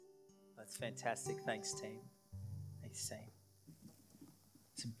That's fantastic. Thanks, team. Thanks, team.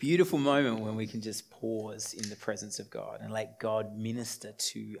 It's a beautiful moment when we can just pause in the presence of God and let God minister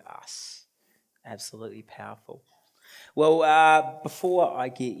to us. Absolutely powerful. Well, before I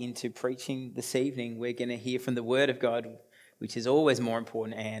get into preaching this evening, we're going to hear from the Word of God, which is always more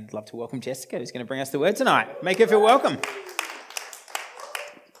important, and I'd love to welcome Jessica, who's going to bring us the Word tonight. Make her feel welcome.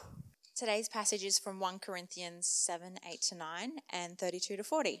 Today's passage is from 1 Corinthians 7:8-9 and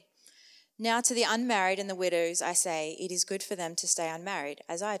 32-40. Now to the unmarried and the widows I say, it is good for them to stay unmarried,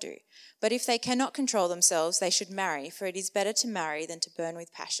 as I do. But if they cannot control themselves, they should marry, for it is better to marry than to burn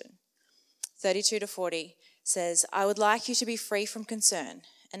with passion. 32-40 says, I would like you to be free from concern.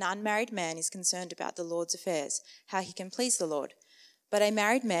 An unmarried man is concerned about the Lord's affairs, how he can please the Lord. But a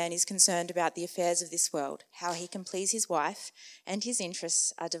married man is concerned about the affairs of this world, how he can please his wife, and his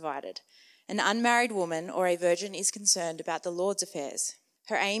interests are divided. An unmarried woman or a virgin is concerned about the Lord's affairs.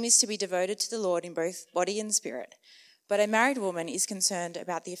 Her aim is to be devoted to the Lord in both body and spirit. But a married woman is concerned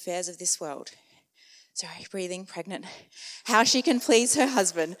about the affairs of this world. Breathing, pregnant. How she can please her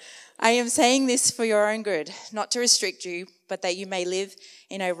husband. I am saying this for your own good, not to restrict you, but that you may live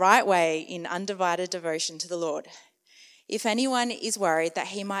in a right way in undivided devotion to the Lord. If anyone is worried that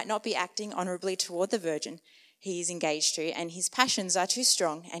he might not be acting honourably toward the virgin he is engaged to, and his passions are too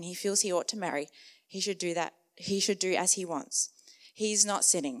strong, and he feels he ought to marry, he should do as he wants. He is not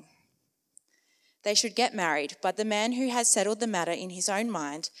sinning. They should get married, but the man who has settled the matter in his own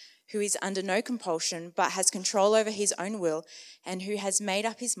mind, who is under no compulsion, but has control over his own will, and who has made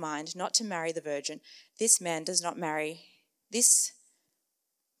up his mind not to marry the virgin, this man does not marry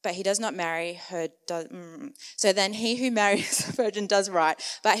but he does not marry her. So then he who marries a virgin does right,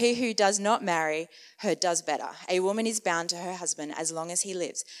 but he who does not marry her does better. A woman is bound to her husband as long as he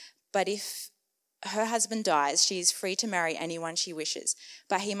lives. But if her husband dies, she is free to marry anyone she wishes,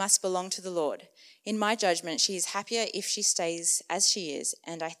 but he must belong to the Lord. In my judgment, she is happier if she stays as she is,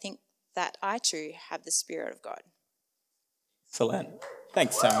 and I think that I too have the Spirit of God. Excellent.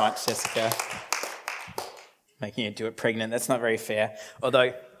 Thanks so much, Jessica. Making her do it pregnant, that's not very fair.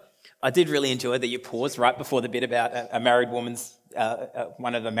 Although I did really enjoy that you paused right before the bit about a married woman's,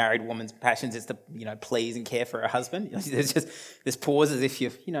 one of the married woman's passions is to, please and care for her husband. There's just this pause as if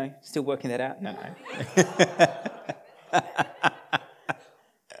you're, still working that out. No.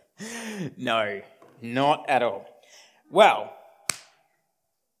 No, not at all. Well,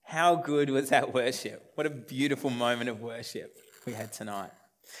 how good was that worship? What a beautiful moment of worship we had tonight.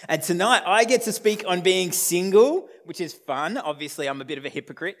 And tonight I get to speak on being single, which is fun. Obviously, I'm a bit of a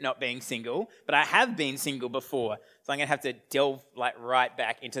hypocrite not being single, but I have been single before. So I'm going to have to delve right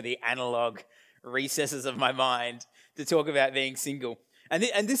back into the analog recesses of my mind to talk about being single. And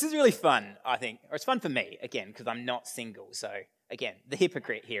this is really fun, I think. Or it's fun for me, again, because I'm not single. So again, the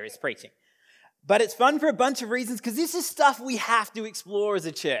hypocrite here is preaching. But it's fun for a bunch of reasons because this is stuff we have to explore as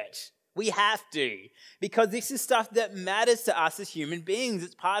a church. We have to, because this is stuff that matters to us as human beings.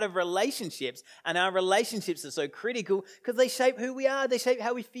 It's part of relationships, and our relationships are so critical because they shape who we are, they shape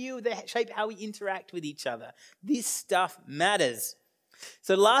how we feel, they shape how we interact with each other. This stuff matters.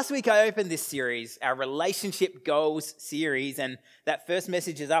 So last week I opened this series, our Relationship Goals series, and that first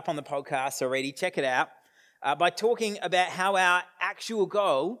message is up on the podcast already. Check it out, by talking about how our actual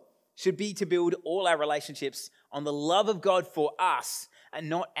goal should be to build all our relationships on the love of God for us, and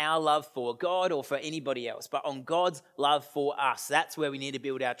not our love for God or for anybody else, but on God's love for us. That's where we need to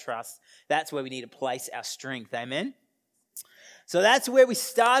build our trust. That's where we need to place our strength. Amen? So that's where we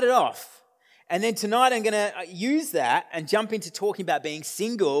started off. And then tonight I'm going to use that and jump into talking about being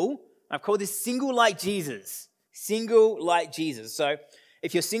single. I've called this Single Like Jesus. Single like Jesus. So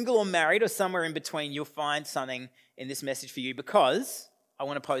if you're single or married or somewhere in between, you'll find something in this message for you, because I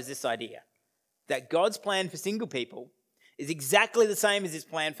want to pose this idea that God's plan for single people is exactly the same as his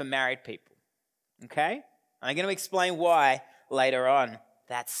plan for married people. Okay? I'm going to explain why later on.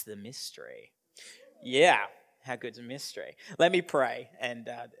 That's the mystery. Yeah, how good's a mystery? Let me pray, and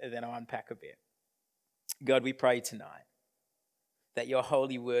then I'll unpack a bit. God, we pray tonight that your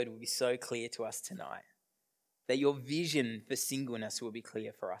holy word will be so clear to us tonight, that your vision for singleness will be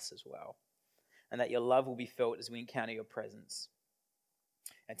clear for us as well, and that your love will be felt as we encounter your presence.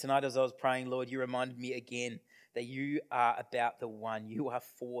 And tonight as I was praying, Lord, you reminded me again that you are about the one. You are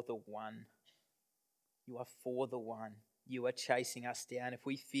for the one. You are for the one. You are chasing us down. If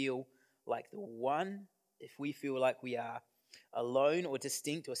we feel like the one, if we feel like we are alone or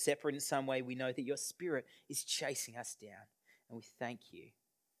distinct or separate in some way, we know that your Spirit is chasing us down. And we thank you.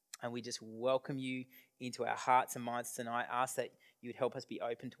 And we just welcome you into our hearts and minds tonight. Ask that you would help us be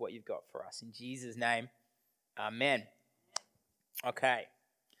open to what you've got for us. In Jesus' name, amen. Okay.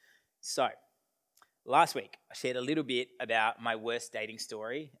 So, last week, I shared a little bit about my worst dating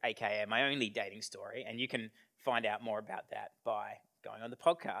story, aka my only dating story, and you can find out more about that by going on the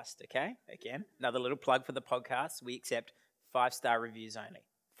podcast, okay? Again, another little plug for the podcast. We accept 5-star reviews only.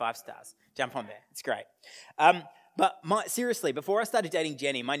 5 stars. Jump on there. It's great. Seriously, before I started dating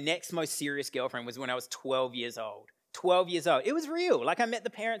Jenny, my next most serious girlfriend was when I was 12 years old. 12 years old. It was real. Like, I met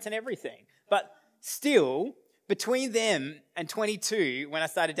the parents and everything. But still, between them and 22, when I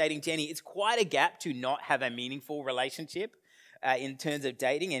started dating Jenny, it's quite a gap to not have a meaningful relationship in terms of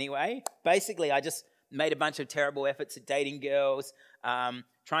dating anyway. Basically, I just made a bunch of terrible efforts at dating girls,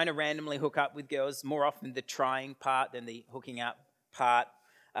 trying to randomly hook up with girls, more often the trying part than the hooking up part.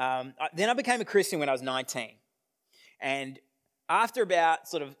 Then I became a Christian when I was 19. And after about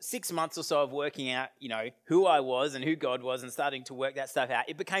sort of 6 months or so of working out, who I was and who God was and starting to work that stuff out,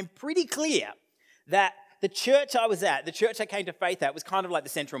 it became pretty clear that the church I was at, the church I came to faith at, was kind of like the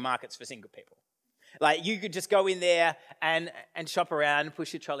Central Markets for single people. Like, you could just go in there and shop around and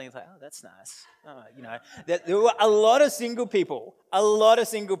push your trolley and say, oh, that's nice. Oh, there were a lot of single people,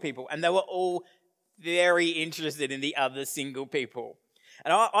 and they were all very interested in the other single people.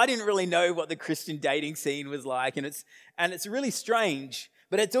 And I didn't really know what the Christian dating scene was like, and it's really strange,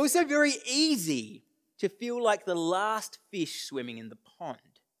 but it's also very easy to feel like the last fish swimming in the pond.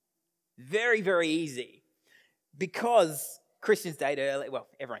 Very, very easy. Because Christians date early. Well,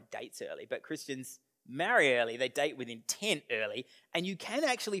 everyone dates early, but Christians marry early. They date with intent early, and you can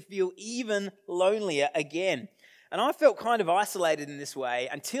actually feel even lonelier again. And I felt kind of isolated in this way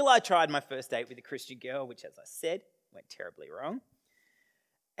until I tried my first date with a Christian girl, which, as I said, went terribly wrong.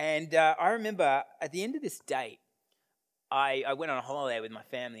 And I remember at the end of this date, I went on a holiday with my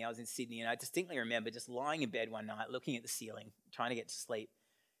family. I was in Sydney, and I distinctly remember just lying in bed one night, looking at the ceiling, trying to get to sleep,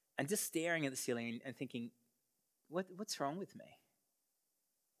 and just staring at the ceiling and thinking, what's wrong with me?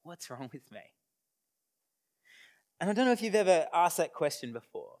 What's wrong with me? And I don't know if you've ever asked that question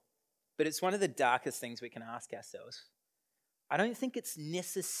before, but it's one of the darkest things we can ask ourselves. I don't think it's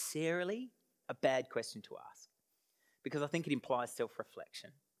necessarily a bad question to ask, because I think it implies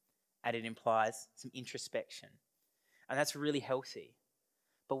self-reflection and it implies some introspection. And that's really healthy.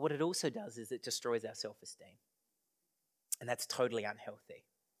 But what it also does is it destroys our self-esteem. And that's totally unhealthy.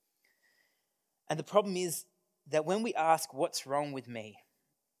 And the problem is that when we ask, what's wrong with me?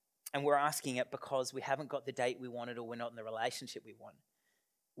 And we're asking it because we haven't got the date we wanted or we're not in the relationship we want,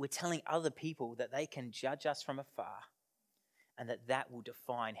 we're telling other people that they can judge us from afar and that will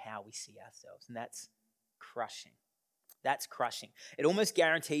define how we see ourselves. And that's crushing. That's crushing. It almost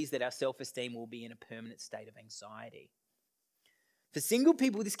guarantees that our self-esteem will be in a permanent state of anxiety. For single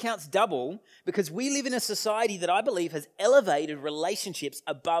people, this counts double because we live in a society that I believe has elevated relationships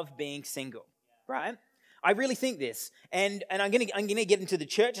above being single, right? I really think this, and I'm going to get into the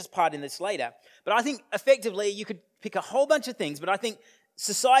church's part in this later, but I think effectively you could pick a whole bunch of things, but I think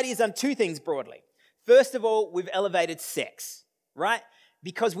society has done two things broadly. First of all, we've elevated sex, right?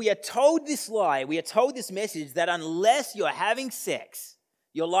 Because we are told this lie, we are told this message that unless you're having sex,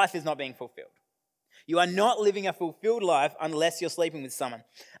 your life is not being fulfilled. You are not living a fulfilled life unless you're sleeping with someone.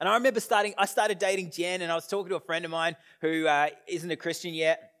 And I remember I started dating Jen, and I was talking to a friend of mine who isn't a Christian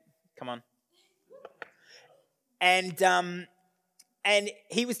yet. Come on. And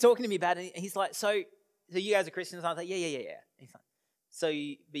he was talking to me about it, and he's like, so you guys are Christians? I was like, yeah. He's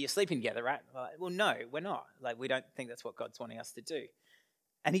like, but you're sleeping together, right? I'm like, well, no, we're not. Like, we don't think that's what God's wanting us to do.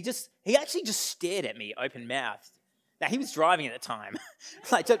 And he actually just stared at me open-mouthed. Now, he was driving at the time.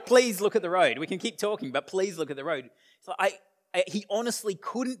 Like, please look at the road. We can keep talking, but please look at the road. So he honestly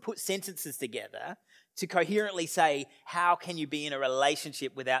couldn't put sentences together to coherently say, how can you be in a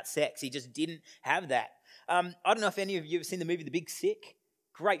relationship without sex? He just didn't have that. I don't know if any of you have seen the movie The Big Sick.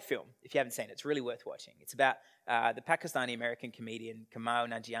 Great film. If you haven't seen it, it's really worth watching. It's about the Pakistani-American comedian Kumail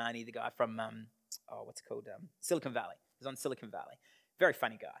Nanjiani, the guy from, Silicon Valley. He's on Silicon Valley. Very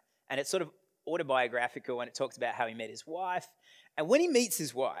funny guy. And it's sort of autobiographical, and it talks about how he met his wife. And when he meets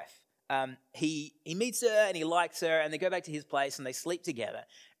his wife, he meets her and he likes her, and they go back to his place and they sleep together.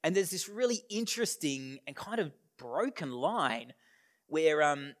 And there's this really interesting and kind of broken line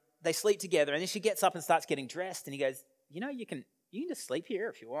where they sleep together, and then she gets up and starts getting dressed, and he goes, you can just sleep here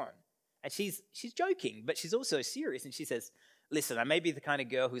if you want. And she's joking, but she's also serious, and she says, listen, I may be the kind of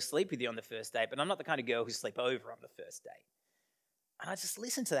girl who sleep with you on the first date, but I'm not the kind of girl who sleep over on the first date. And I just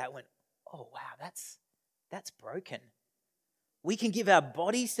listened to that and went, oh, wow, that's broken. We can give our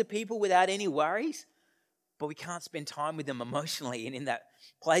bodies to people without any worries, but we can't spend time with them emotionally and in that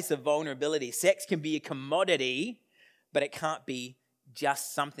place of vulnerability. Sex can be a commodity, but it can't be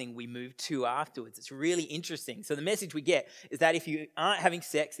just something we move to afterwards. It's really interesting. So the message we get is that if you aren't having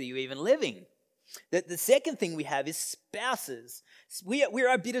sex, are you even living? The second thing we have is spouses.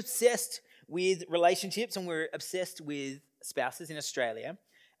 We're a bit obsessed with relationships, and we're obsessed with spouses in Australia.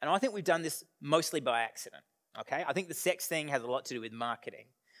 And I think we've done this mostly by accident, okay? I think the sex thing has a lot to do with marketing,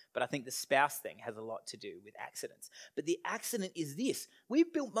 but I think the spouse thing has a lot to do with accidents. But the accident is this.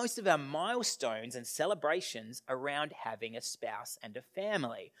 We've built most of our milestones and celebrations around having a spouse and a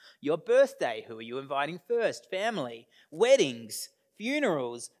family. Your birthday, who are you inviting first? Family. Weddings,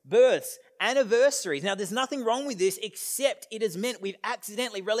 funerals, births, anniversaries. Now, there's nothing wrong with this, except it has meant we've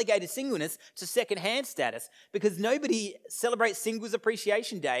accidentally relegated singleness to second-hand status, because nobody celebrates Singles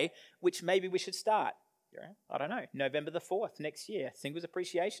Appreciation Day, which maybe we should start. I don't know, November the 4th next year, Singles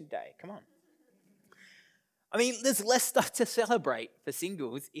Appreciation Day. Come on. I mean, there's less stuff to celebrate for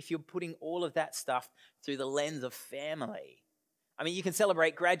singles if you're putting all of that stuff through the lens of family. I mean, you can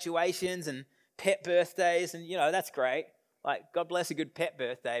celebrate graduations and pet birthdays, and, that's great. Like, God bless a good pet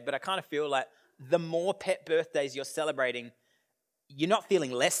birthday, but I kind of feel like the more pet birthdays you're celebrating, you're not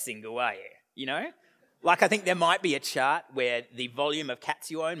feeling less single, are you? Like, I think there might be a chart where the volume of cats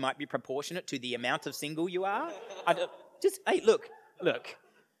you own might be proportionate to the amount of single you are. Hey, look.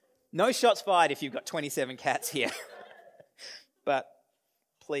 No shots fired if you've got 27 cats here. But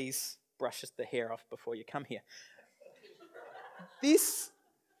please brush the hair off before you come here.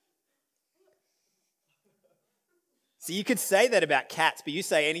 So you could say that about cats, but you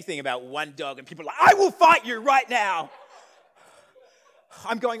say anything about one dog and people are like, I will fight you right now.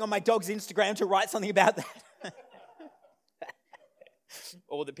 I'm going on my dog's Instagram to write something about that.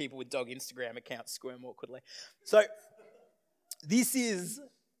 All the people with dog Instagram accounts squirm awkwardly. So this is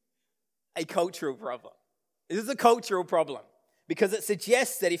a cultural problem. This is a cultural problem because it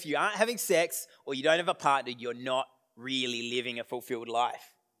suggests that if you aren't having sex or you don't have a partner, you're not really living a fulfilled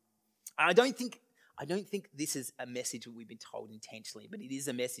life. And I don't think this is a message that we've been told intentionally, but it is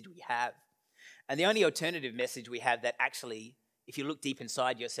a message we have. And the only alternative message we have that actually, if you look deep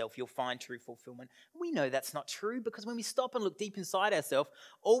inside yourself, you'll find true fulfillment. We know that's not true because when we stop and look deep inside ourselves,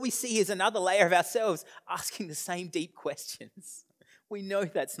 all we see is another layer of ourselves asking the same deep questions. We know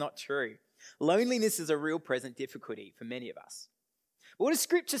that's not true. Loneliness is a real present difficulty for many of us. What does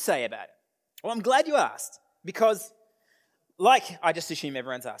Scripture say about it? Well, I'm glad you asked because, I just assume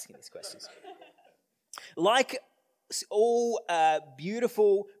everyone's asking these questions. Like all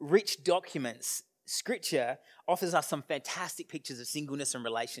beautiful, rich documents, Scripture offers us some fantastic pictures of singleness and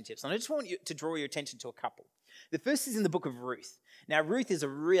relationships. And I just want you to draw your attention to a couple. The first is in the book of Ruth. Now, Ruth is a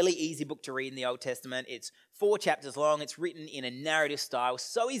really easy book to read in the Old Testament. It's 4 chapters long. It's written in a narrative style,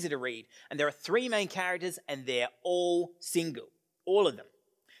 so easy to read. And there are 3 main characters, and they're all single, all of them.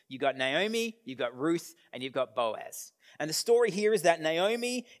 You've got Naomi, you've got Ruth, and you've got Boaz. And the story here is that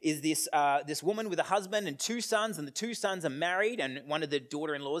Naomi is this woman with a husband and 2 sons, and the 2 sons are married, and one of the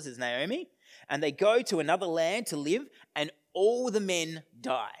daughter-in-laws is Naomi. And they go to another land to live, and all the men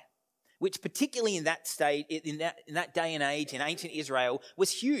die, which particularly in that state, in that day and age in ancient Israel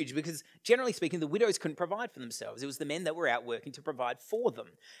was huge because generally speaking, the widows couldn't provide for themselves. It was the men that were out working to provide for them.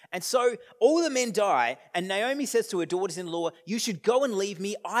 And so all the men die, and Naomi says to her daughters-in-law, you should go and leave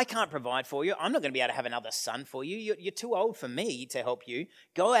me. I can't provide for you. I'm not going to be able to have another son for you. You're too old for me to help you.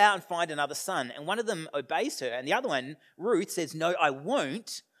 Go out and find another son. And one of them obeys her, and the other one, Ruth, says, no, I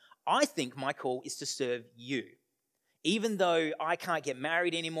won't. I think my call is to serve you. Even though I can't get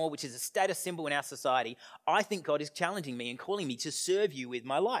married anymore, which is a status symbol in our society, I think God is challenging me and calling me to serve you with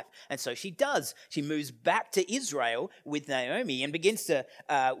my life. And so she does. She moves back to Israel with Naomi and begins to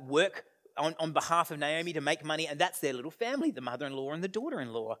work on behalf of Naomi to make money. And that's their little family, the mother-in-law and the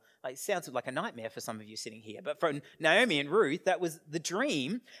daughter-in-law. It sounds like a nightmare for some of you sitting here. But for Naomi and Ruth, that was the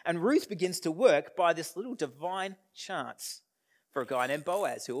dream. And Ruth begins to work by this little divine chance for a guy named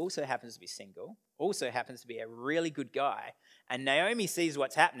Boaz, who also happens to be single, also happens to be a really good guy. And Naomi sees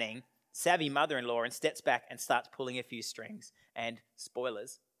what's happening, savvy mother-in-law, and steps back and starts pulling a few strings. And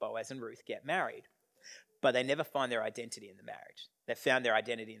spoilers, Boaz and Ruth get married. But they never find their identity in the marriage. They found their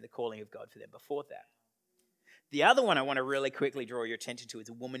identity in the calling of God for them before that. The other one I want to really quickly draw your attention to is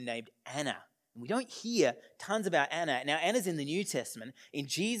a woman named Anna. We don't hear tons about Anna. Now, Anna's in the New Testament in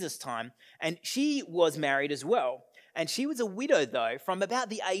Jesus' time, and she was married as well. And she was a widow, though, from about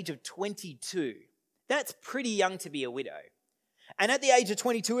the age of 22. That's pretty young to be a widow. And at the age of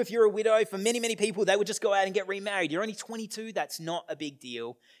 22, if you're a widow, for many, many people, they would just go out and get remarried. You're only 22, that's not a big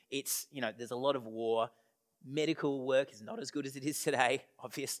deal. It's, there's a lot of war. Medical work is not as good as it is today,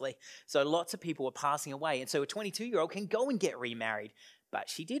 obviously. So lots of people are passing away. And so a 22-year-old can go and get remarried. But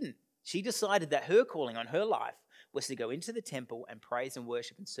she didn't. She decided that her calling on her life was to go into the temple and praise and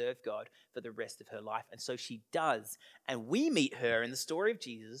worship and serve God for the rest of her life. And so she does. And we meet her in the story of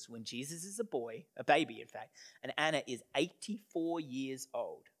Jesus when Jesus is a baby, in fact, and Anna is 84 years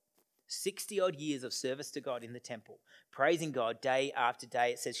old. 60 odd years of service to God in the temple, praising God day after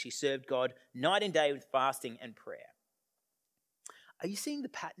day. It says she served God night and day with fasting and prayer. Are you seeing the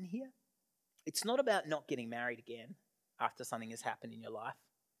pattern here? It's not about not getting married again after something has happened in your life.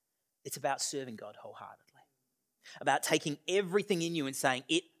 It's about serving God wholeheartedly, about taking everything in you and saying,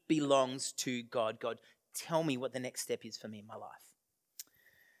 it belongs to God. God, tell me what the next step is for me in my life.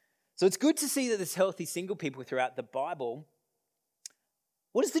 So it's good to see that there's healthy single people throughout the Bible.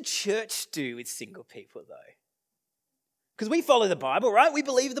 What does the church do with single people, though? Because we follow the Bible, right? We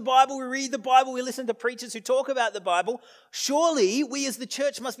believe the Bible, we read the Bible, we listen to preachers who talk about the Bible. Surely we as the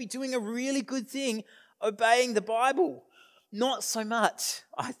church must be doing a really good thing, obeying the Bible. Not so much,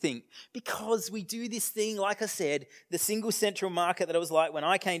 I think, because we do this thing, like I said, the single central market that it was like when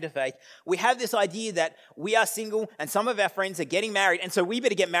I came to faith. We have this idea that we are single and some of our friends are getting married, and so we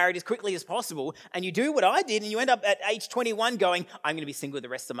better get married as quickly as possible. And you do what I did, and you end up at age 21 going, I'm going to be single the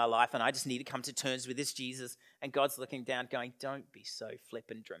rest of my life, and I just need to come to terms with this Jesus. And God's looking down going, don't be so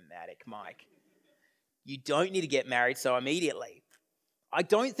flippin' dramatic, Mike. You don't need to get married so immediately. I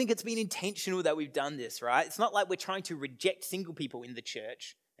don't think it's been intentional that we've done this, right? It's not like we're trying to reject single people in the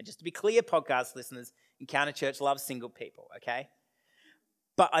church. And just to be clear, podcast listeners, Encounter Church loves single people, okay?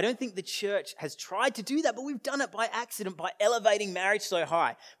 But I don't think the church has tried to do that, but we've done it by accident, by elevating marriage so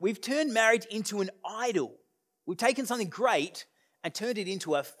high. We've turned marriage into an idol. We've taken something great and turned it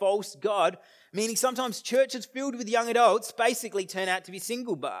into a false god, meaning sometimes churches filled with young adults basically turn out to be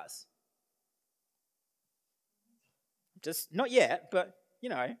single bars. Just not yet, but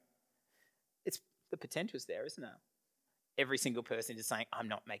it's the potential's there, isn't it? Every single person is saying, I'm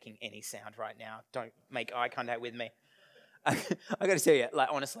not making any sound right now. Don't make eye contact with me. I got to tell you,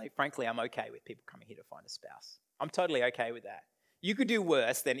 honestly, frankly, I'm okay with people coming here to find a spouse. I'm totally okay with that. You could do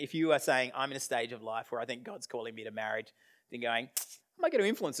worse than if you are saying, I'm in a stage of life where I think God's calling me to marriage, than going, I might go to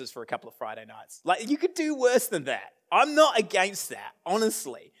Influencers for a couple of Friday nights. You could do worse than that. I'm not against that,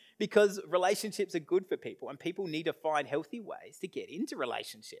 honestly. Because relationships are good for people and people need to find healthy ways to get into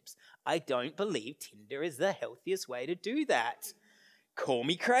relationships. I don't believe Tinder is the healthiest way to do that. Call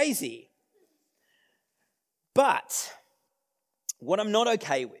me crazy. But what I'm not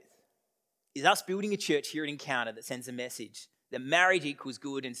okay with is us building a church here at Encounter that sends a message that marriage equals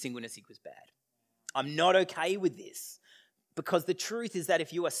good and singleness equals bad. I'm not okay with this. Because the truth is that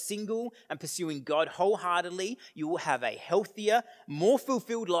if you are single and pursuing God wholeheartedly, you will have a healthier, more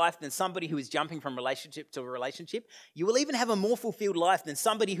fulfilled life than somebody who is jumping from relationship to relationship. You will even have a more fulfilled life than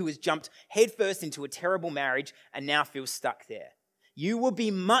somebody who has jumped headfirst into a terrible marriage and now feels stuck there. You will be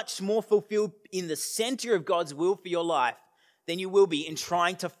much more fulfilled in the center of God's will for your life than you will be in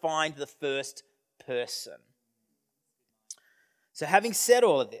trying to find the first person. So having said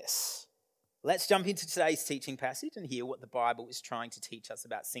all of this, let's jump into today's teaching passage and hear what the Bible is trying to teach us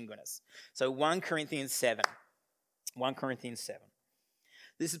about singleness. So 1 Corinthians 7. 1 Corinthians 7.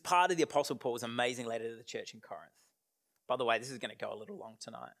 This is part of the Apostle Paul's amazing letter to the church in Corinth. By the way, this is going to go a little long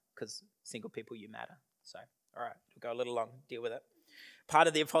tonight because single people, you matter. So, all right, we'll go a little long. Deal with it. Part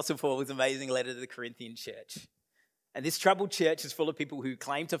of the Apostle Paul's amazing letter to the Corinthian church. And this troubled church is full of people who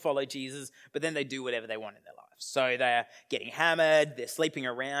claim to follow Jesus, but then they do whatever they want in their lives. So they're getting hammered, they're sleeping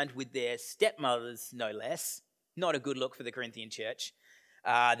around with their stepmothers, no less. Not a good look for the Corinthian church.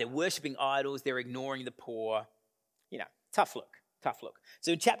 They're worshipping idols, they're ignoring the poor. Tough look.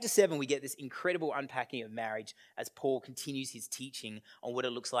 So in chapter 7, we get this incredible unpacking of marriage as Paul continues his teaching on what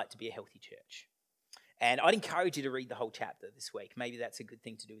it looks like to be a healthy church. And I'd encourage you to read the whole chapter this week. Maybe that's a good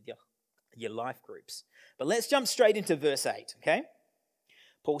thing to do with your life groups. But let's jump straight into verse 8, okay?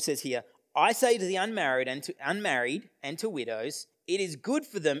 Paul says here, I say to the unmarried and to widows, it is good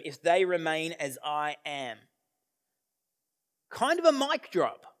for them if they remain as I am. Kind of a mic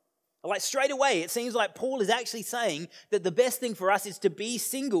drop. Straight away, it seems like Paul is actually saying that the best thing for us is to be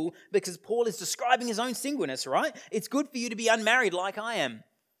single because Paul is describing his own singleness, right? It's good for you to be unmarried like I am.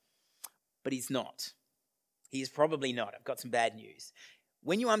 But he's not. He is probably not. I've got some bad news.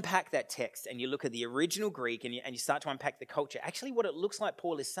 When you unpack that text and you look at the original Greek and you start to unpack the culture, actually what it looks like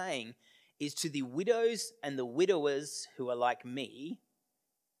Paul is saying is to the widows and the widowers who are like me,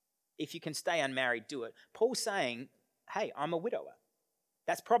 if you can stay unmarried, do it. Paul's saying, hey, I'm a widower.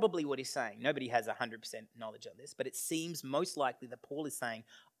 That's probably what he's saying. Nobody has 100% knowledge of this, but it seems most likely that Paul is saying,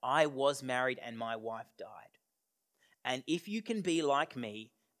 I was married and my wife died. And if you can be like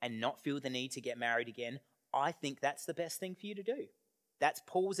me and not feel the need to get married again, I think that's the best thing for you to do. That's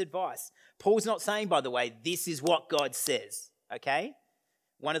Paul's advice. Paul's not saying, by the way, this is what God says, okay?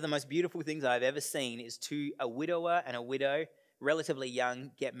 One of the most beautiful things I've ever seen is a widower and a widow, relatively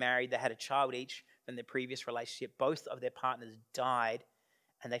young, get married. They had a child each from their previous relationship. Both of their partners died,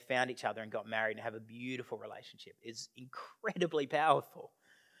 and they found each other and got married and have a beautiful relationship. It's incredibly powerful.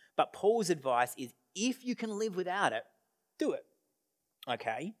 But Paul's advice is, if you can live without it, do it,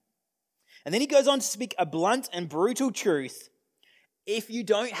 okay? And then he goes on to speak a blunt and brutal truth. If you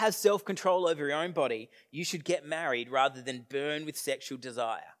don't have self-control over your own body, you should get married rather than burn with sexual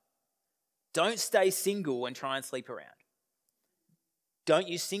desire. Don't stay single and try and sleep around. Don't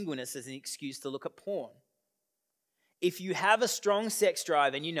use singleness as an excuse to look at porn. If you have a strong sex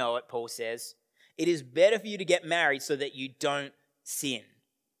drive, and you know it, Paul says, it is better for you to get married so that you don't sin.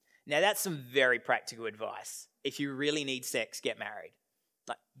 Now, that's some very practical advice. If you really need sex, get married.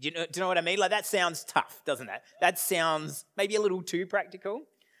 Like, do you know what I mean? Like, that sounds tough, doesn't it? That sounds maybe a little too practical.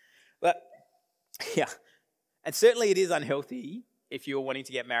 But, yeah. And certainly it is unhealthy if you're wanting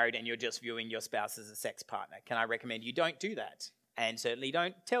to get married and you're just viewing your spouse as a sex partner. Can I recommend you don't do that? And certainly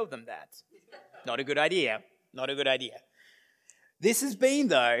don't tell them that. Not a good idea. Not a good idea. This has been,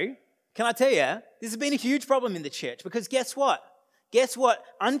 though, can I tell you, this has been a huge problem in the church, because guess what? Guess what?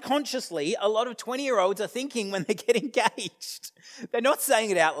 Unconsciously, a lot of 20-year-olds are thinking when they get engaged. They're not saying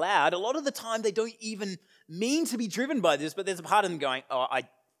it out loud. A lot of the time, they don't even mean to be driven by this, but there's a part of them going, oh, I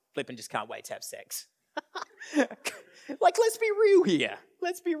flipping just can't wait to have sex. Like, let's be real here.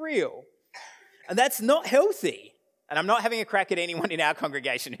 Let's be real. And that's not healthy. And I'm not having a crack at anyone in our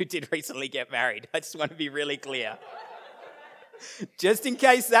congregation who did recently get married. I just want to be really clear. Just in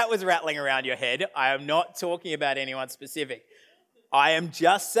case that was rattling around your head, I am not talking about anyone specific. I am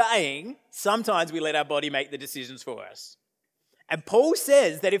just saying sometimes we let our body make the decisions for us. And Paul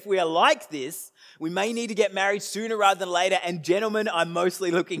says that if we are like this, we may need to get married sooner rather than later. And gentlemen, I'm mostly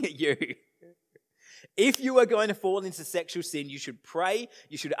looking at you. If you are going to fall into sexual sin, you should pray,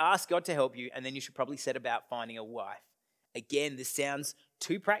 you should ask God to help you, and then you should probably set about finding a wife. Again, this sounds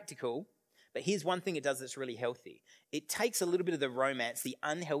too practical, but here's one thing it does that's really healthy. It takes a little bit of the romance, the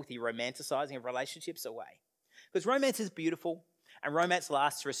unhealthy romanticizing of relationships away. Because romance is beautiful, and romance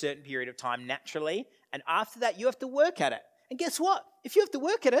lasts for a certain period of time naturally, and after that you have to work at it. And guess what? If you have to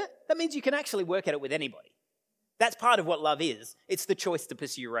work at it, that means you can actually work at it with anybody. That's part of what love is. It's the choice to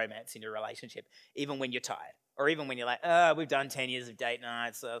pursue romance in your relationship, even when you're tired, or even when you're like, we've done 10 years of date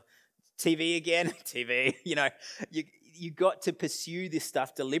nights, so TV again, TV, you got to pursue this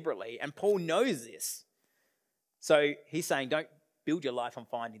stuff deliberately, and Paul knows this. So he's saying, don't build your life on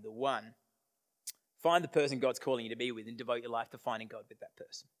finding the one. Find the person God's calling you to be with and devote your life to finding God with that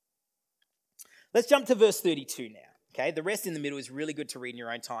person. Let's jump to verse 32 now. Okay, the rest in the middle is really good to read in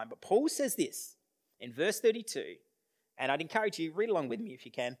your own time, but Paul says this in verse 32, and I'd encourage you, read along with me if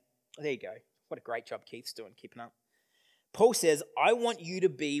you can. There you go. What a great job Keith's doing, keeping up. Paul says, I want you to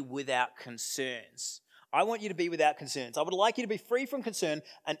be without concerns. I want you to be without concerns. I would like you to be free from concern.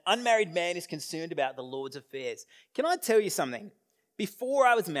 An unmarried man is concerned about the Lord's affairs. Can I tell you something? Before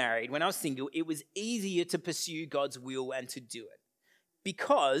I was married, when I was single, it was easier to pursue God's will and to do it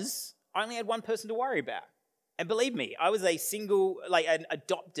because I only had one person to worry about. And believe me, I was a single, an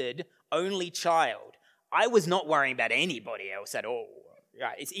adopted only child. I was not worrying about anybody else at all.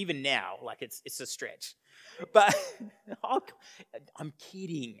 Right? It's even now, it's a stretch. But I'm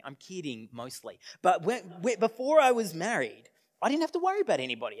kidding mostly. But before I was married, I didn't have to worry about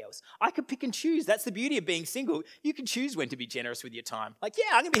anybody else. I could pick and choose. That's the beauty of being single. You can choose when to be generous with your time. I'm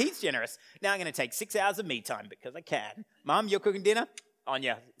going to be heaps generous. Now I'm going to take 6 hours of me time because I can. Mum, you're cooking dinner? On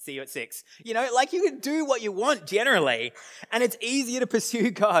ya. See you at 6. You can do what you want generally. And it's easier to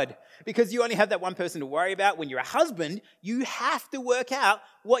pursue God because you only have that one person to worry about. When you're a husband, you have to work out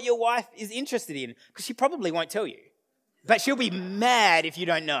what your wife is interested in because she probably won't tell you. But she'll be mad if you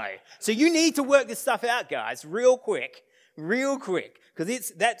don't know. So you need to work this stuff out, guys, real quick,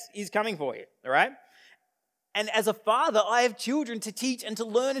 because that is coming for you, all right? And as a father, I have children to teach and to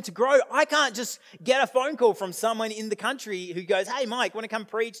learn and to grow. I can't just get a phone call from someone in the country who goes, hey, Mike, want to come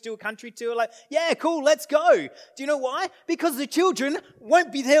preach, do a country tour? Yeah, cool, let's go. Do you know why? Because the children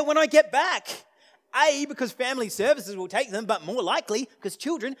won't be there when I get back. A, because family services will take them, but more likely because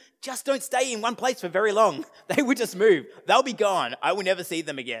children just don't stay in one place for very long. They will just move. They'll be gone. I will never see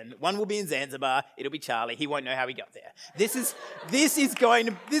them again. One will be in Zanzibar. It'll be Charlie. He won't know how he got there. This is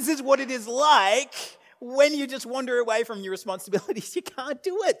what it is like when you just wander away from your responsibilities. You can't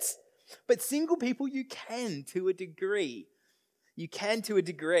do it. But single people, you can to a degree.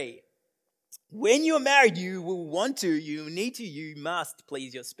 When you're married, you will want to, you need to, you must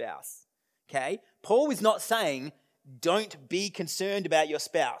please your spouse. Okay? Paul is not saying don't be concerned about your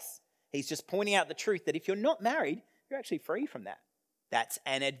spouse. He's just pointing out the truth that if you're not married, you're actually free from that. That's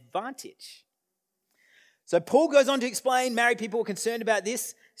an advantage. So Paul goes on to explain married people are concerned about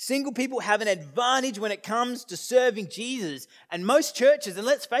this. Single people have an advantage when it comes to serving Jesus. And most churches, and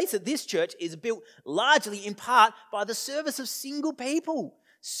let's face it, this church is built largely in part by the service of single people.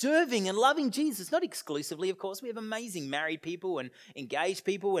 Serving and loving Jesus, not exclusively, of course. We have amazing married people and engaged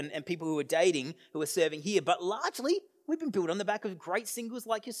people and people who are dating who are serving here. But largely, we've been built on the back of great singles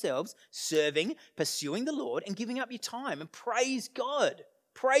like yourselves, serving, pursuing the Lord, and giving up your time. And praise God.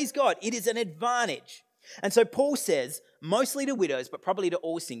 Praise God. It is an advantage. And so Paul says, mostly to widows, but probably to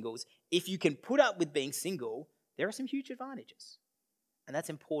all singles, if you can put up with being single, there are some huge advantages. And that's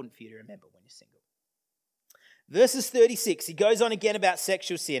important for you to remember when you're single. Verses 36, he goes on again about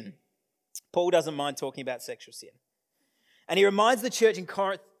sexual sin. Paul doesn't mind talking about sexual sin. And he reminds the church in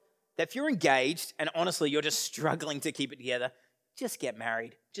Corinth that if you're engaged and honestly you're just struggling to keep it together, just get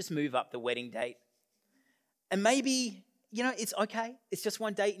married. Just move up the wedding date. And maybe, it's okay. It's just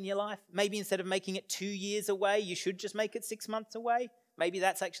one date in your life. Maybe instead of making it 2 years away, you should just make it 6 months away. Maybe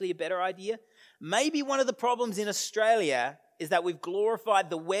that's actually a better idea. Maybe one of the problems in Australia is that we've glorified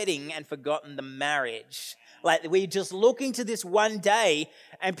the wedding and forgotten the marriage. Like we're just looking to this one day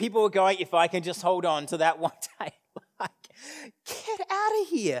and people are going, if I can just hold on to that one day. Get out of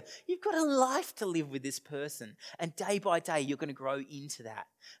here. You've got a life to live with this person. And day by day, you're going to grow into that.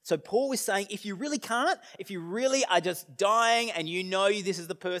 So Paul was saying, if you really can't, if you really are just dying and you know this is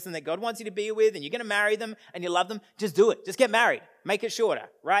the person that God wants you to be with and you're going to marry them and you love them, just do it. Just get married. Make it shorter,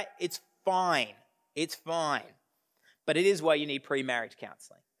 right? It's fine. It's fine. But it is why you need pre-marriage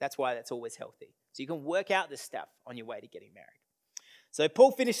counseling. That's why that's always healthy. So you can work out this stuff on your way to getting married. So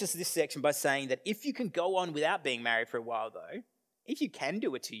Paul finishes this section by saying that if you can go on without being married for a while though, if you can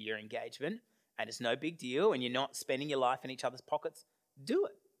do a 2-year engagement and it's no big deal and you're not spending your life in each other's pockets, do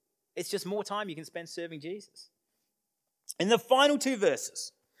it. It's just more time you can spend serving Jesus. In the final 2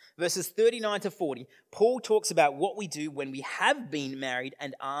 verses, verses 39 to 40, Paul talks about what we do when we have been married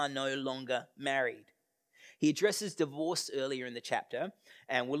and are no longer married. He addresses divorce earlier in the chapter,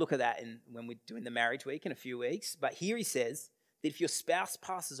 and we'll look at that when we're doing the marriage week in a few weeks. But here he says that if your spouse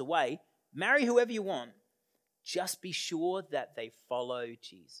passes away, marry whoever you want. Just be sure that they follow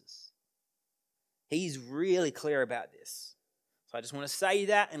Jesus. He's really clear about this. So I just want to say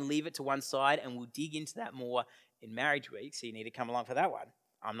that and leave it to one side, and we'll dig into that more in marriage week, so you need to come along for that one.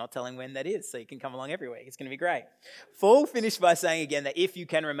 I'm not telling when that is, so you can come along every week. It's going to be great. Paul finished by saying again that if you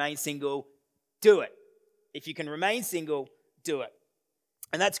can remain single, do it. If you can remain single, do it.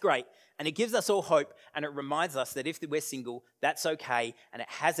 And that's great. And it gives us all hope, and it reminds us that if we're single, that's okay, and it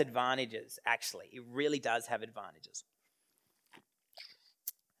has advantages, actually. It really does have advantages.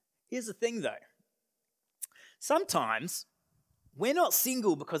 Here's the thing, though. Sometimes we're not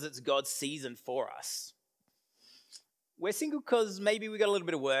single because it's God's season for us. We're single because maybe we got a little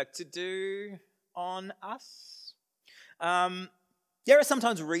bit of work to do on us. There are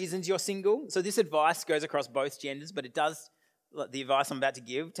sometimes reasons you're single. So this advice goes across both genders, but the advice I'm about to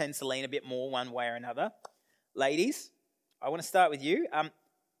give tends to lean a bit more one way or another. Ladies, I want to start with you.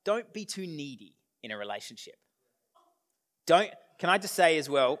 Don't be too needy in a relationship. Can I just say as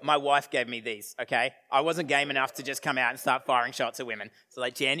well, my wife gave me these, okay? I wasn't game enough to just come out and start firing shots at women. So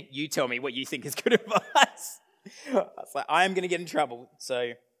Jen, you tell me what you think is good advice. I was like, I am going to get in trouble.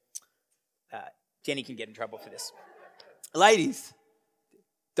 So Jenny can get in trouble for this. Ladies,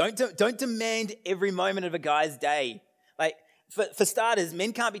 don't demand every moment of a guy's day. Like, for starters,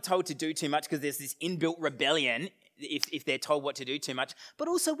 men can't be told to do too much because there's this inbuilt rebellion if they're told what to do too much. But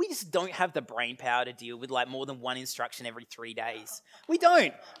also, we just don't have the brain power to deal with more than one instruction every 3 days. We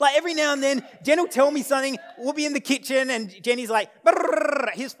don't. Every now and then, Jen will tell me something. We'll be in the kitchen and Jenny's like,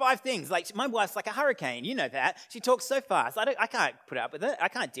 here's 5 things. My wife's like a hurricane. You know that. She talks so fast. I can't put up with it. I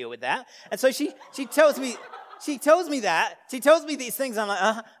can't deal with that. And so she tells me... She tells me these things. I'm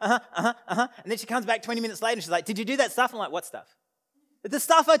like, And then she comes back 20 minutes later and she's like, did you do that stuff? I'm like, what stuff? The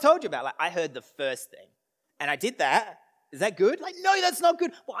stuff I told you about. I heard the first thing and I did that. Is that good? No, that's not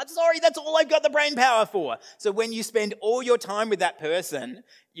good. Well, I'm sorry. That's all I've got the brain power for. So when you spend all your time with that person,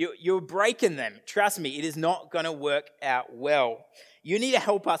 you're breaking them. Trust me, it is not going to work out well. You need to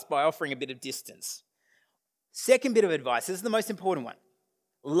help us by offering a bit of distance. Second bit of advice. This is the most important one.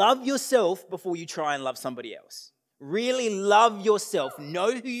 Love yourself before you try and love somebody else. Really love yourself.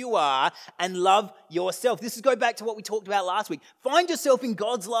 Know who you are and love yourself. This is go back to what we talked about last week. Find yourself in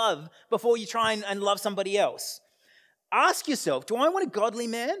God's love before you try and love somebody else. Ask yourself, do I want a godly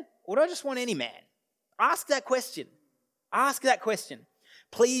man or do I just want any man? Ask that question. Ask that question.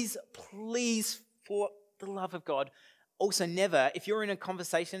 Please, the love of God. Also, never, if you're in a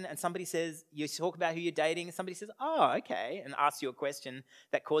conversation and somebody says, you talk about who you're dating, and somebody says, oh, okay, and asks you a question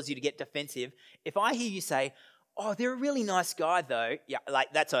that causes you to get defensive, if I hear you say, oh, they're a really nice guy though, yeah,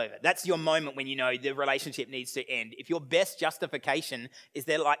 like that's over. That's your moment when you know the relationship needs to end. If your best justification is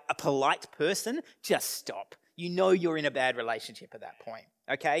they're like a polite person, just stop. You know you're in a bad relationship at that point,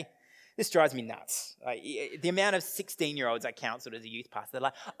 okay? This drives me nuts. Like, the amount of 16-year-olds I counseled as a youth pastor, they're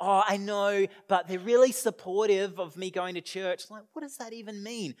like, oh, I know, but they're really supportive of me going to church. I'm like, what does that even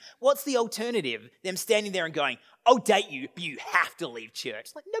mean? What's the alternative? Them standing there and going, I'll date you, but you have to leave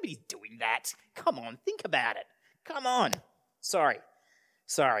church. Like, nobody's doing that. Come on, think about it. Come on. Sorry.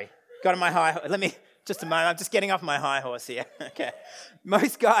 Got on my high horse. Just a moment. I'm just getting off my high horse here. Okay.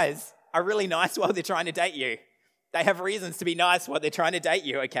 Most guys are really nice while they're trying to date you. They have reasons to be nice while they're trying to date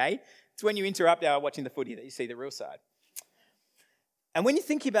you, okay? It's when you interrupt our watching the footy that you see the real side. And when you're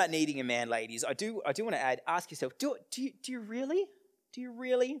thinking about needing a man, ladies, I do want to ask yourself, do you really? Do you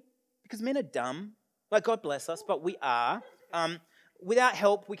really? Because men are dumb. Like, God bless us, but we are. Without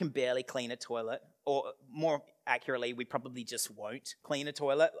help, we can barely clean a toilet. Or more accurately, we probably just won't clean a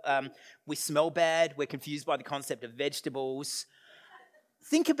toilet. We smell bad. We're confused by the concept of vegetables.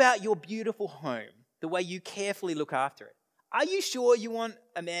 Think about your beautiful home, the way you carefully look after it. Are you sure you want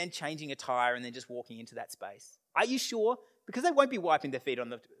a man changing a tire and then just walking into that space? Are you sure? Because they won't be wiping their feet on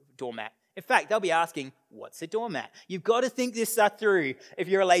the doormat. In fact, they'll be asking, what's a doormat? You've got to think this stuff through. If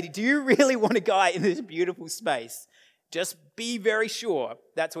you're a lady, do you really want a guy in this beautiful space? Just be very sure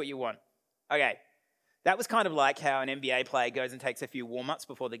that's what you want. Okay, that was kind of like how an NBA player goes and takes a few warm-ups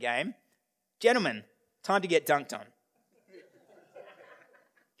before the game. Gentlemen, time to get dunked on.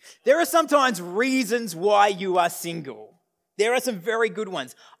 There are sometimes reasons why you are single. There are some very good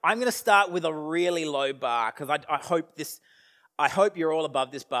ones. I'm going to start with a really low bar because I hope you're all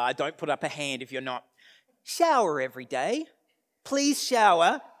above this bar. Don't put up a hand if you're not. Shower every day. Please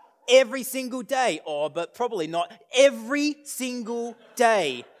shower every single day. Oh, but probably not every single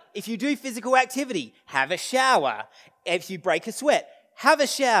day. If you do physical activity, have a shower. If you break a sweat, have a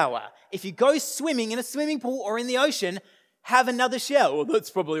shower. If you go swimming in a swimming pool or in the ocean, have another shower. Well, that's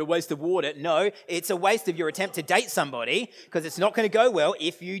probably a waste of water. No, it's a waste of your attempt to date somebody because it's not going to go well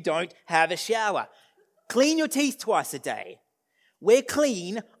if you don't have a shower. Clean your teeth twice a day. Wear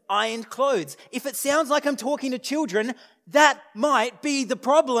clean, ironed clothes. If it sounds like I'm talking to children, that might be the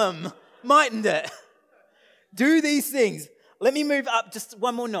problem, mightn't it? Do these things. Let me move up just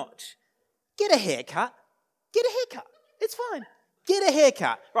one more notch. Get a haircut. It's fine. Get a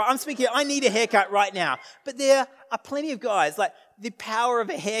haircut. Right, I'm speaking, I need a haircut right now. But there are plenty of guys, like the power of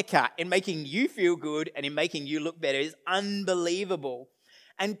a haircut in making you feel good and in making you look better is unbelievable.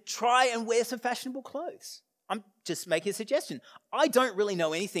 And try and wear some fashionable clothes. I'm just making a suggestion. I don't really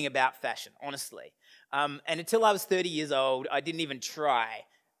know anything about fashion, honestly. And until I was 30 years old, I didn't even try.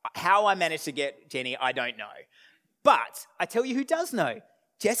 How I managed to get Jenny, I don't know. But I tell you who does know.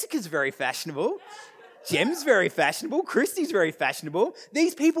 Jessica's very fashionable. Jem's very fashionable. Christy's very fashionable.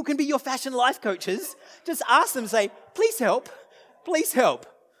 These people can be your fashion life coaches. Just ask them, say, please help. Please help.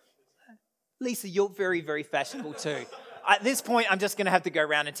 Lisa, you're very, very fashionable too. At this point, I'm just going to have to go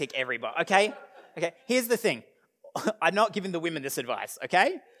around and tick everybody, okay? Okay, here's the thing. I'm not giving the women this advice,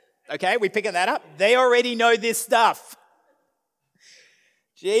 okay? Okay, we picking that up? They already know this stuff.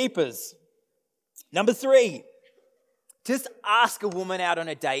 Jeepers. Number 3, just ask a woman out on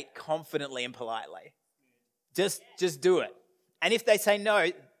a date confidently and politely. Just do it. And if they say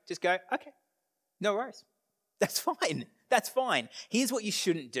no, just go, okay, no worries. That's fine. Here's what you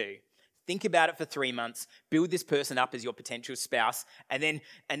shouldn't do. Think about it for 3 months. Build this person up as your potential spouse. And then,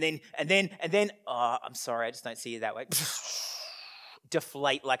 oh, I'm sorry, I just don't see you that way.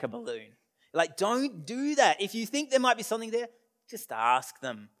 Deflate like a balloon. Like, don't do that. If you think there might be something there, just ask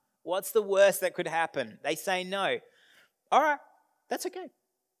them. What's the worst that could happen? They say no. All right, that's okay.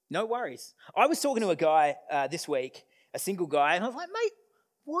 No worries. I was talking to a guy this week, a single guy, and I was like, mate,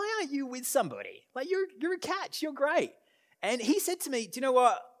 why aren't you with somebody? Like, you're a catch. You're great. And he said to me, do you know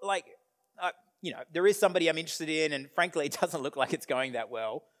what? Like, there is somebody I'm interested in, and frankly, it doesn't look like it's going that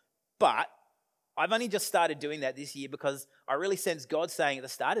well. But I've only just started doing that this year because I really sensed God saying at the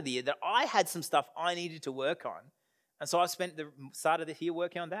start of the year that I had some stuff I needed to work on. And so I've spent the start of this year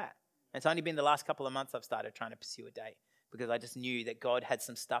working on that. And it's only been the last couple of months I've started trying to pursue a date because I just knew that God had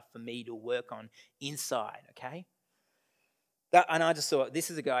some stuff for me to work on inside, okay? And I just thought,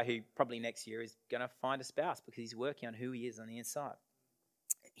 this is a guy who probably next year is going to find a spouse because he's working on who he is on the inside.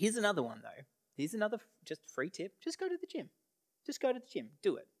 Here's another one, though. Here's another just free tip. Just go to the gym.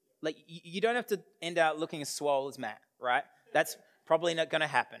 Do it. Like, you don't have to end out looking as swole as Matt, right? That's Probably not going to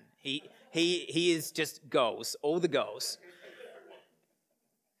happen. He is just goals, all the goals.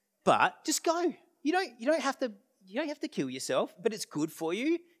 But just go. You don't have to kill yourself, but it's good for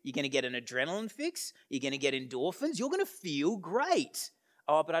you. You're going to get an adrenaline fix. You're going to get endorphins. You're going to feel great.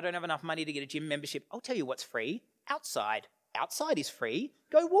 Oh, but I don't have enough money to get a gym membership. I'll tell you what's free. Outside. Outside is free.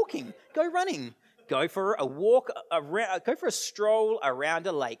 Go walking. Go running. Go for a walk around. Go for a stroll around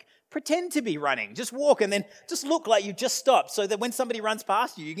a lake. Pretend to be running. Just walk and then just look like you just stopped so that when somebody runs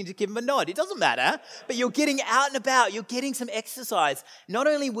past you, you can just give them a nod. It doesn't matter. But you're getting out and about. You're getting some exercise. Not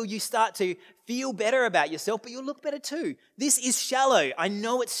only will you start to feel better about yourself, but you'll look better too. This is shallow. I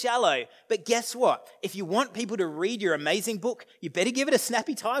know it's shallow. But guess what? If you want people to read your amazing book, you better give it a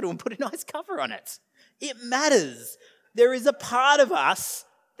snappy title and put a nice cover on it. It matters. There is a part of us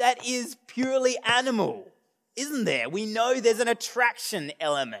that is purely animal, isn't there? We know there's an attraction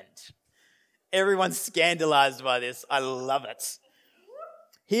element. Everyone's scandalized by this. I love it.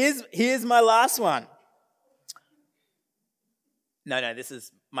 Here's my last one. No, this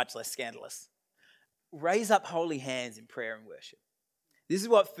is much less scandalous. Raise up holy hands in prayer and worship. This is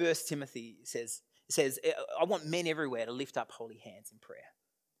what 1 Timothy says. It says, I want men everywhere to lift up holy hands in prayer.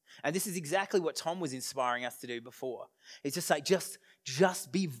 And this is exactly what Tom was inspiring us to do before. It's just like,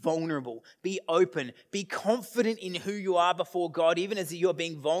 just be vulnerable, be open, be confident in who you are before God, even as you're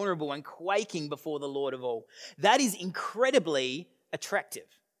being vulnerable and quaking before the Lord of all. That is incredibly attractive.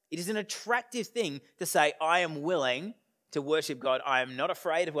 It is an attractive thing to say, I am willing to worship God. I am not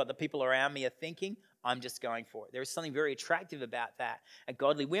afraid of what the people around me are thinking. I'm just going for it. There is something very attractive about that. And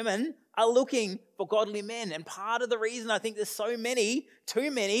godly women are looking for godly men. And part of the reason I think there's too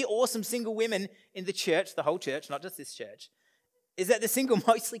many awesome single women in the church, the whole church, not just this church, is that they're single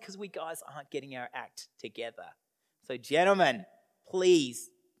mostly because we guys aren't getting our act together. So gentlemen, please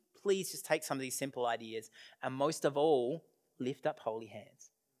just take some of these simple ideas and most of all, lift up holy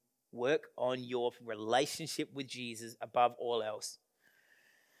hands. Work on your relationship with Jesus above all else.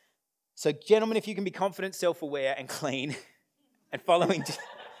 So gentlemen, if you can be confident, self-aware and clean and following,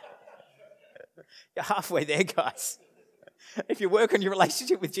 you're halfway there, guys. If you work on your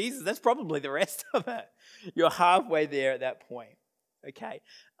relationship with Jesus, that's probably the rest of it. You're halfway there at that point, okay?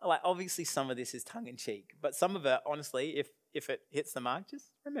 Like obviously some of this is tongue-in-cheek, but some of it, honestly, if it hits the mark,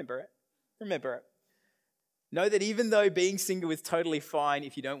 just remember it. Remember it. Know that even though being single is totally fine,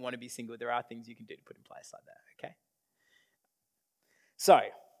 if you don't want to be single, there are things you can do to put in place like that, okay? So,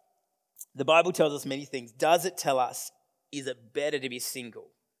 the Bible tells us many things. Does it tell us, is it better to be single?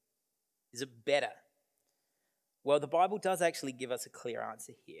 Is it better? Well, the Bible does actually give us a clear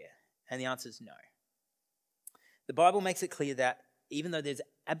answer here, and the answer is no. The Bible makes it clear that even though there's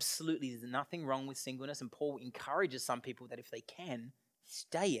nothing wrong with singleness, and Paul encourages some people that if they can,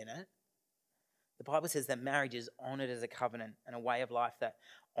 stay in it, the Bible says that marriage is honored as a covenant and a way of life that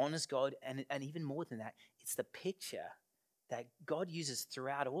honors God, and even more than that, it's the picture that God uses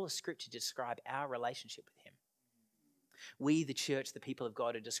throughout all of Scripture to describe our relationship with Him. We, the church, the people of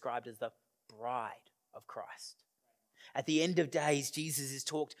God, are described as the bride of Christ. At the end of days, Jesus is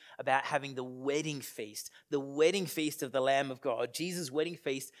talked about having the wedding feast of the Lamb of God. Jesus' wedding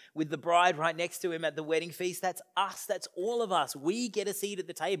feast with the bride right next to Him at the wedding feast. That's us. That's all of us. We get a seat at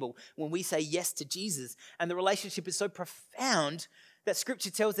the table when we say yes to Jesus. And the relationship is so profound that Scripture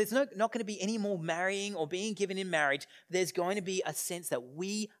tells there's not going to be any more marrying or being given in marriage. There's going to be a sense that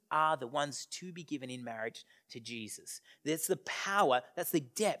we are the ones to be given in marriage to Jesus. That's the power, that's the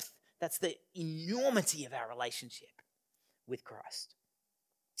depth, that's the enormity of our relationship with Christ.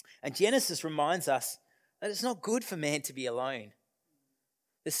 And Genesis reminds us that it's not good for man to be alone.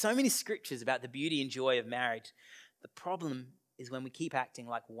 There's so many scriptures about the beauty and joy of marriage. The problem is when we keep acting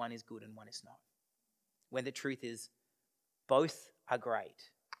like one is good and one is not. When the truth is both are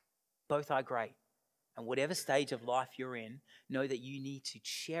great. Both are great. And whatever stage of life you're in, know that you need to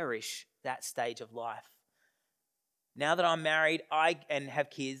cherish that stage of life. Now that I'm married and have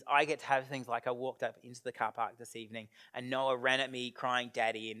kids, I get to have things like I walked up into the car park this evening and Noah ran at me crying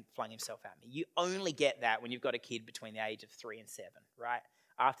daddy and flung himself at me. You only get that when you've got a kid between the age of 3 and 7, right?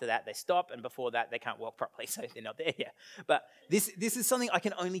 After that, they stop, and before that, they can't walk properly, so they're not there yet. But this is something I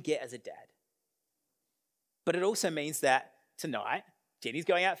can only get as a dad. But it also means that tonight, Jenny's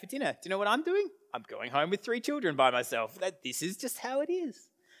going out for dinner. Do you know what I'm doing? I'm going home with 3 children by myself. This is just how it is.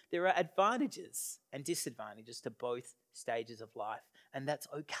 There are advantages and disadvantages to both stages of life, and that's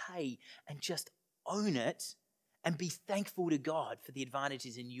okay. And just own it and be thankful to God for the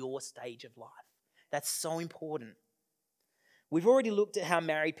advantages in your stage of life. That's so important. We've already looked at how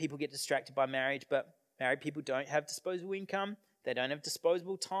married people get distracted by marriage, but married people don't have disposable income. They don't have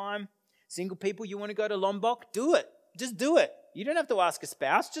disposable time. Single people, you want to go to Lombok? Do it. Just do it. You don't have to ask a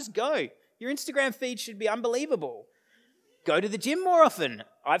spouse. Just go. Your Instagram feed should be unbelievable. Go to the gym more often.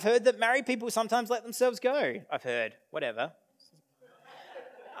 I've heard that married people sometimes let themselves go. I've heard. Whatever.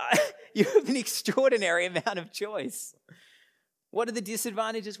 You have an extraordinary amount of choice. What are the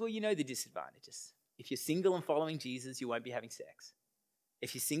disadvantages? Well, you know the disadvantages. If you're single and following Jesus, you won't be having sex.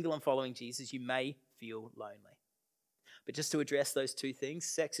 If you're single and following Jesus, you may feel lonely. But just to address those two things,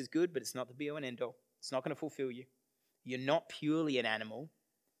 sex is good, but it's not the be-all and end-all. It's not going to fulfill you. You're not purely an animal.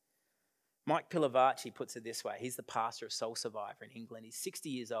 Mike Pilavachi puts it this way. He's the pastor of Soul Survivor in England. He's 60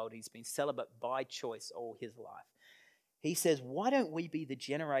 years old. He's been celibate by choice all his life. He says, why don't we be the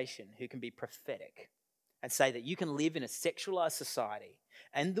generation who can be prophetic and say that you can live in a sexualized society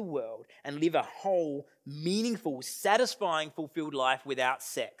and the world and live a whole, meaningful, satisfying, fulfilled life without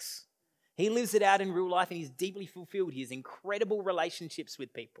sex? He lives it out in real life and he's deeply fulfilled. He has incredible relationships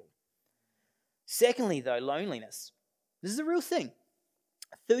with people. Secondly, though, loneliness. This is a real thing.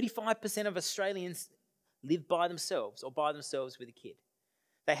 35% of Australians live by themselves or by themselves with a kid.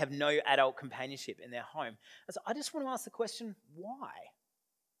 They have no adult companionship in their home. So I just want to ask the question, why?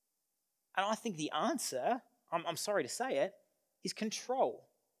 And I think the answer, I'm sorry to say it, is control.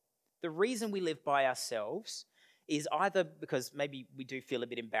 The reason we live by ourselves is either because maybe we do feel a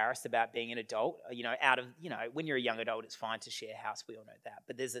bit embarrassed about being an adult. When you're a young adult, it's fine to share a house. We all know that.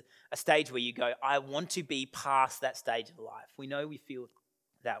 But there's a stage where you go, I want to be past that stage of life. We know we feel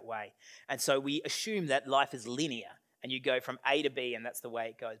that way. And so we assume that life is linear and you go from A to B and that's the way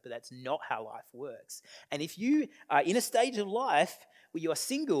it goes. But that's not how life works. And if you are in a stage of life where you are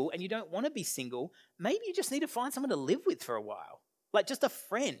single and you don't want to be single, maybe you just need to find someone to live with for a while. Like just a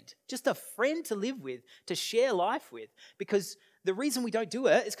friend to live with, to share life with. Because the reason we don't do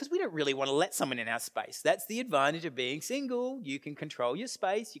it is because we don't really want to let someone in our space. That's the advantage of being single. You can control your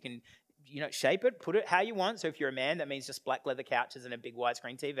space. You can shape it, put it how you want. So if you're a man, that means just black leather couches and a big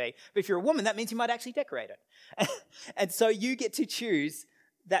widescreen TV. But if you're a woman, that means you might actually decorate it. And so you get to choose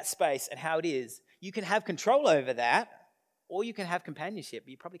that space and how it is. You can have control over that, or you can have companionship,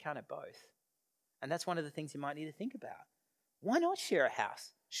 but you probably can't have both. And that's one of the things you might need to think about. Why not share a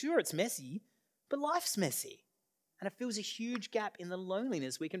house? Sure, it's messy, but life's messy. And it fills a huge gap in the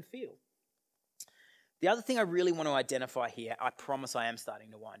loneliness we can feel. The other thing I really want to identify here, I promise I am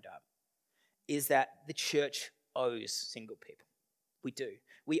starting to wind up, is that the church owes single people. We do.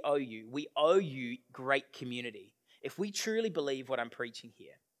 We owe you. We owe you great community. If we truly believe what I'm preaching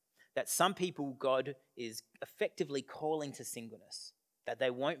here, that some people God is effectively calling to singleness, that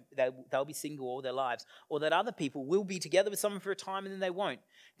they'll be single all their lives, or that other people will be together with someone for a time and then they won't,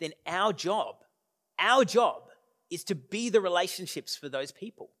 then our job is to be the relationships for those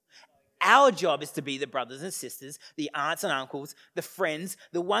people. Our job is to be the brothers and sisters, the aunts and uncles, the friends,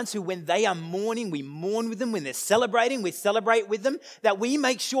 the ones who when they are mourning, we mourn with them. When they're celebrating, we celebrate with them. That we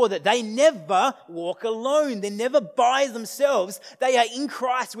make sure that they never walk alone. They're never by themselves. They are in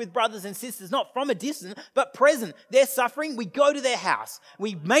Christ with brothers and sisters, not from a distance, but present. They're suffering, we go to their house.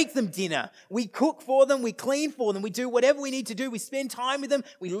 We make them dinner. We cook for them. We clean for them. We do whatever we need to do. We spend time with them.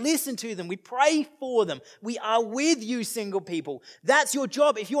 We listen to them. We pray for them. We are with you, single people. That's your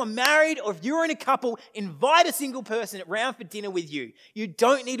job. If you are married, or if you're in a couple, invite a single person around for dinner with you. You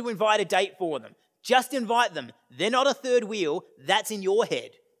don't need to invite a date for them. Just invite them. They're not a third wheel. That's in your head.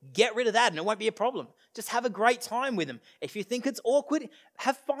 Get rid of that and it won't be a problem. Just have a great time with them. If you think it's awkward,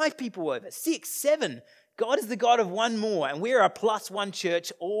 have 5 people over, 6, 7. God is the God of one more, and we're a +1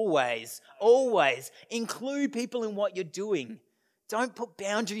 church always, always. Include people in what you're doing. Don't put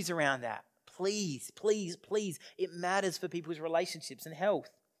boundaries around that. Please, please, please. It matters for people's relationships and health.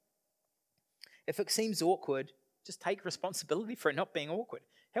 If it seems awkward, just take responsibility for it not being awkward.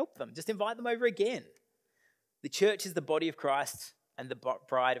 Help them. Just invite them over again. The church is the body of Christ and the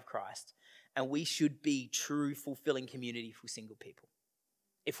bride of Christ, and we should be true, fulfilling community for single people.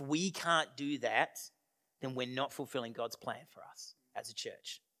 If we can't do that, then we're not fulfilling God's plan for us as a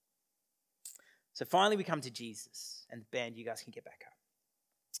church. So finally, we come to Jesus, and the band, you guys can get back up.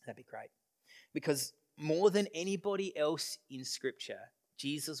 That'd be great. Because more than anybody else in Scripture,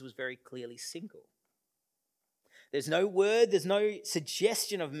 Jesus was very clearly single. There's no word, there's no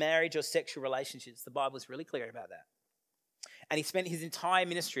suggestion of marriage or sexual relationships. The Bible is really clear about that. And he spent his entire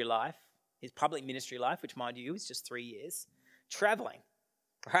ministry life, his public ministry life, which mind you is just 3 years, traveling,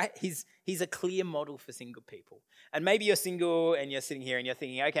 right? He's a clear model for single people. And maybe you're single and you're sitting here and you're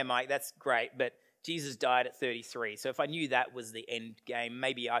thinking, okay, Mike, that's great, but Jesus died at 33. So if I knew that was the end game,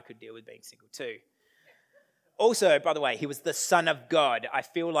 maybe I could deal with being single too. Also, by the way, he was the Son of God. I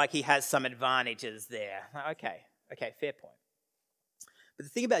feel like he has some advantages there. Okay, fair point. But the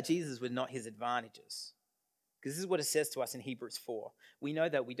thing about Jesus was not his advantages. Because this is what it says to us in Hebrews 4. We know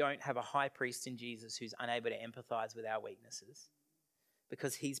that we don't have a high priest in Jesus who's unable to empathize with our weaknesses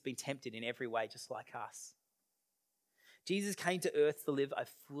because he's been tempted in every way just like us. Jesus came to earth to live a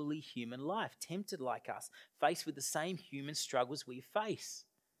fully human life, tempted like us, faced with the same human struggles we face.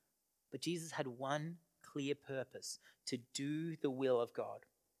 But Jesus had one clear purpose: to do the will of God.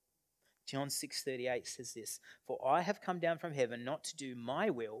 John 6:38 says this, "For I have come down from heaven not to do my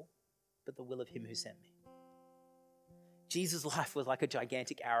will, but the will of him who sent me." Jesus' life was like a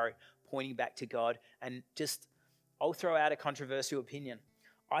gigantic arrow pointing back to God. And I'll throw out a controversial opinion.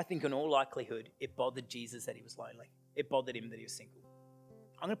 I think in all likelihood, it bothered Jesus that he was lonely. It bothered him that he was single.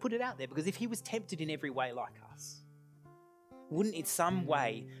 I'm going to put it out there because if he was tempted in every way like us, wouldn't in some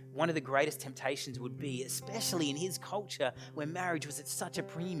way one of the greatest temptations would be, especially in his culture where marriage was at such a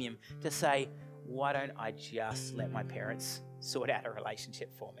premium, to say, why don't I just let my parents sort out a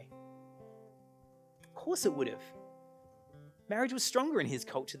relationship for me? Of course it would have. Marriage was stronger in his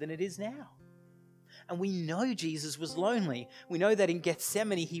culture than it is now. And we know Jesus was lonely. We know that in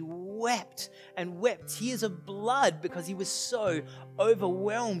Gethsemane he wept and wept tears of blood because he was so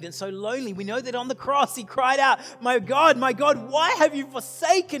overwhelmed and so lonely. We know that on the cross he cried out, my God, why have you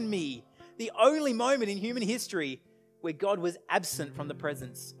forsaken me?" The only moment in human history where God was absent from the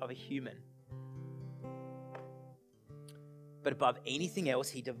presence of a human. But above anything else,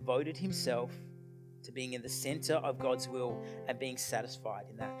 he devoted himself to being in the center of God's will and being satisfied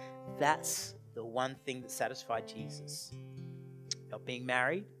in that. That's the one thing that satisfied Jesus. Not being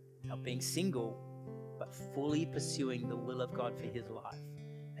married, not being single, but fully pursuing the will of God for his life.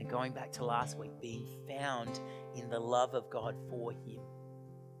 And going back to last week, being found in the love of God for him.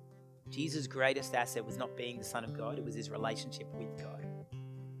 Jesus' greatest asset was not being the Son of God, it was his relationship with God.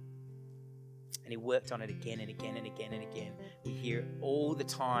 And he worked on it again and again and again and again. We hear all the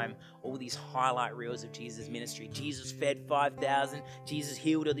time, all these highlight reels of Jesus' ministry. Jesus fed 5,000. Jesus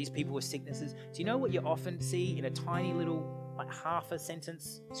healed all these people with sicknesses. Do you know what you often see in a tiny little, like half a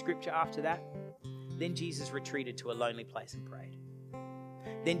sentence scripture after that? Then Jesus retreated to a lonely place and prayed.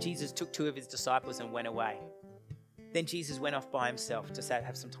 Then Jesus took 2 of his disciples and went away. Then Jesus went off by himself to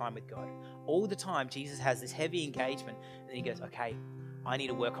have some time with God. All the time, Jesus has this heavy engagement. And then he goes, okay, I need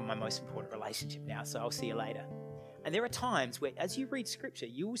to work on my most important relationship now, so I'll see you later. And there are times where, as you read scripture,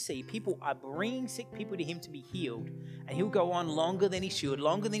 you will see people are bringing sick people to him to be healed, and he'll go on longer than he should.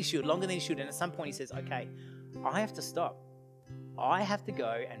 And at some point he says, okay, I have to stop. I have to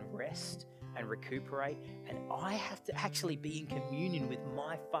go and rest and recuperate, and I have to actually be in communion with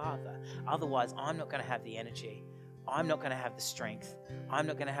my Father. Otherwise, I'm not going to have the energy. I'm not going to have the strength. I'm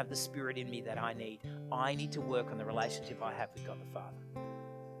not going to have the spirit in me that I need. I need to work on the relationship I have with God the Father.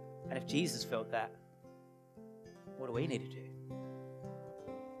 And if Jesus felt that, what do we need to do?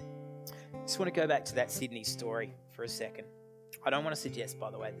 I just want to go back to that Sydney story for a second. I don't want to suggest, by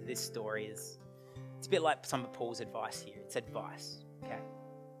the way, that this story it's a bit like some of Paul's advice here. It's advice, okay?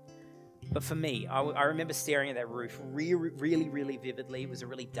 But for me, I remember staring at that roof really vividly. It was a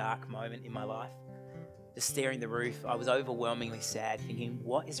really dark moment in my life. Just staring at the roof, I was overwhelmingly sad, thinking,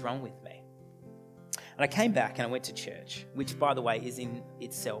 what is wrong with me? And I came back and I went to church, which, by the way, is in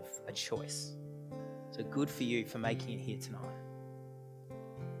itself a choice. So good for you for making it here tonight.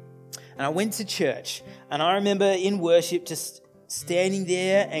 And I went to church, and I remember in worship just standing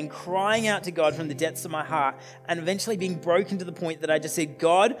there and crying out to God from the depths of my heart, and eventually being broken to the point that I just said,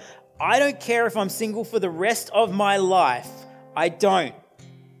 God, I don't care if I'm single for the rest of my life. I don't.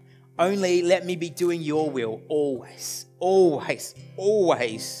 Only let me be doing your will always.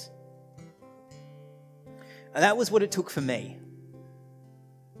 And that was what it took for me.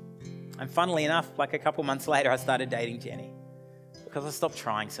 And funnily enough, like a couple months later, I started dating Jenny because I stopped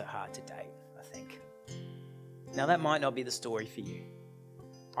trying so hard to date, I think. Now, that might not be the story for you.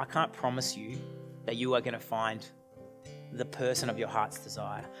 I can't promise you that you are going to find the person of your heart's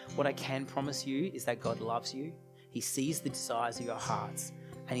desire. What I can promise you is that God loves you. He sees the desires of your hearts,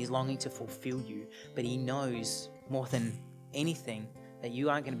 and he's longing to fulfill you. But he knows more than anything that you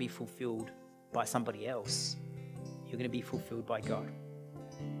aren't going to be fulfilled by somebody else. You're going to be fulfilled by God.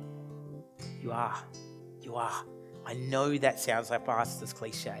 You are. I know that sounds like pastor's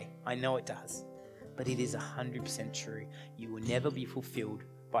cliche. I know it does. But it is 100% true. You will never be fulfilled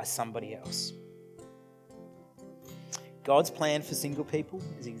by somebody else. God's plan for single people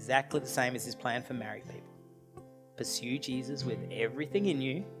is exactly the same as his plan for married people. Pursue Jesus with everything in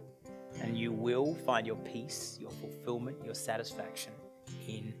you, and you will find your peace, your fulfillment, your satisfaction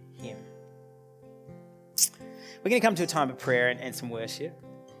in him. We're going to come to a time of prayer and some worship.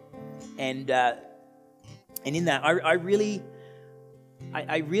 And in that, I really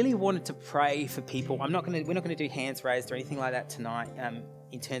I really wanted to pray for people. We're not going to do hands raised or anything like that tonight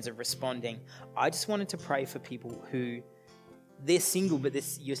in terms of responding. I just wanted to pray for people who they're single, but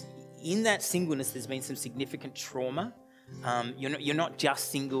in that singleness, there's been some significant trauma. You're not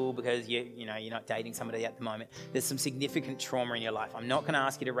just single because you're not dating somebody at the moment. There's some significant trauma in your life. I'm not going to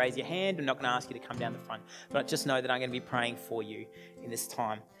ask you to raise your hand. I'm not going to ask you to come down the front. But just know that I'm going to be praying for you in this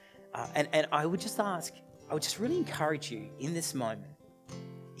time. And I would just really encourage you in this moment,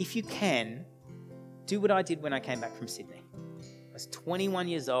 if you can, do what I did when I came back from Sydney. I was 21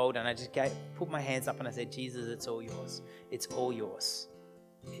 years old and I just put my hands up and I said, Jesus, it's all yours. It's all yours.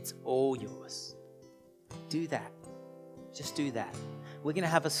 It's all yours. Do that. Just do that. We're going to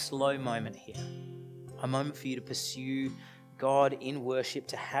have a slow moment here. A moment for you to pursue God in worship,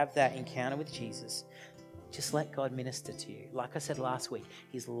 to have that encounter with Jesus. Just let God minister to you. Like I said last week,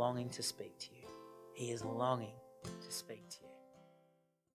 He's longing to speak to you. He is longing to speak to you.